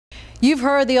You've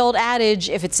heard the old adage,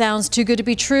 if it sounds too good to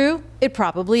be true, it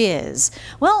probably is.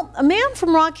 Well, a man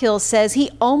from Rock Hill says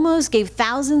he almost gave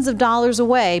thousands of dollars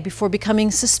away before becoming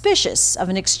suspicious of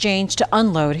an exchange to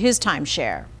unload his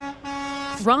timeshare.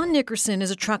 Ron Nickerson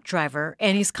is a truck driver,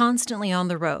 and he's constantly on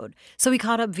the road. So he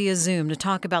caught up via Zoom to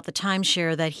talk about the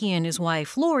timeshare that he and his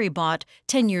wife, Lori, bought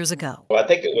 10 years ago. Well, I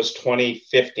think it was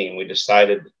 2015 we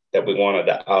decided that we wanted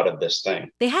out of this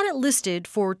thing. They had it listed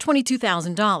for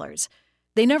 $22,000.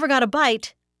 They never got a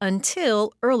bite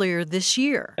until earlier this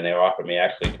year. And they offered me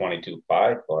actually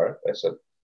 $22,500 for it. I said,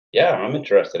 yeah, I'm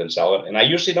interested in selling. And I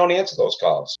usually don't answer those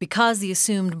calls. Because the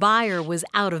assumed buyer was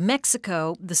out of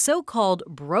Mexico, the so-called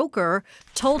broker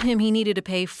told him he needed to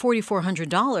pay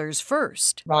 $4,400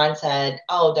 first. Ron said,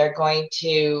 oh, they're going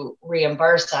to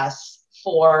reimburse us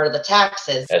for the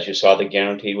taxes. As you saw, the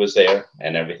guarantee was there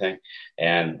and everything.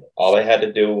 And all I had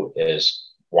to do is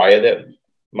wire the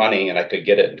money and I could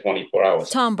get it in 24 hours.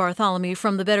 Tom Bartholomew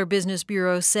from the Better Business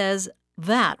Bureau says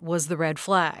that was the red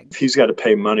flag. If he's got to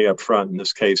pay money up front, in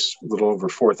this case, a little over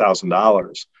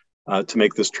 $4,000 to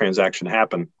make this transaction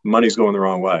happen, money's going the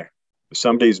wrong way. If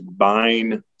somebody's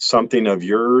buying something of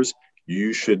yours,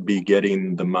 you should be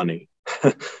getting the money,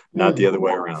 not the other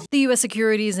way around. The U.S.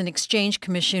 Securities and Exchange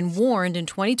Commission warned in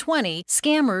 2020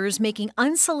 scammers making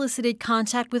unsolicited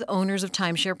contact with owners of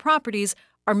timeshare properties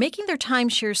are making their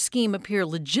timeshare scheme appear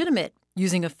legitimate,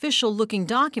 using official-looking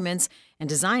documents and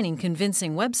designing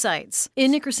convincing websites.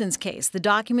 In Nickerson's case, the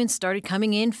documents started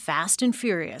coming in fast and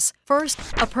furious. First,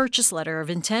 a purchase letter of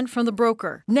intent from the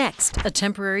broker. Next, a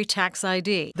temporary tax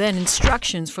ID. Then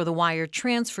instructions for the wire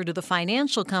transfer to the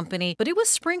financial company, but it was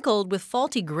sprinkled with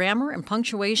faulty grammar and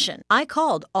punctuation. I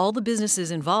called all the businesses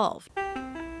involved.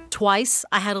 Twice,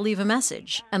 I had to leave a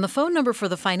message, and the phone number for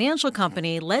the financial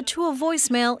company led to a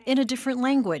voicemail in a different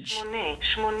language.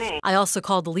 I also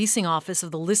called the leasing office of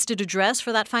the listed address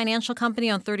for that financial company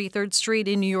on 33rd Street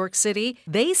in New York City.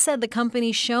 They said the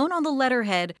company shown on the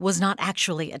letterhead was not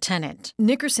actually a tenant.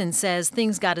 Nickerson says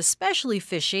things got especially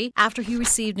fishy after he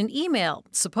received an email,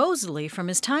 supposedly from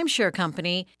his timeshare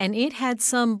company, and it had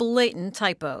some blatant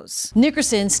typos.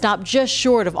 Nickerson stopped just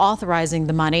short of authorizing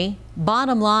the money.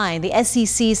 Bottom line, the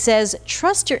SEC says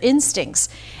trust your instincts,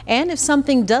 and if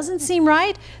something doesn't seem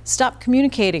right, stop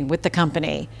communicating with the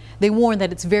company. They warn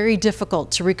that it's very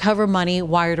difficult to recover money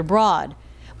wired abroad.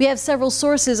 We have several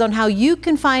sources on how you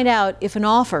can find out if an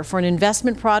offer for an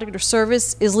investment product or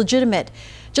service is legitimate.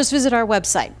 Just visit our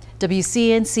website,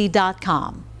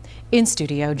 WCNC.com. In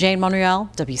studio, Jane Monreal,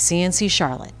 WCNC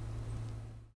Charlotte.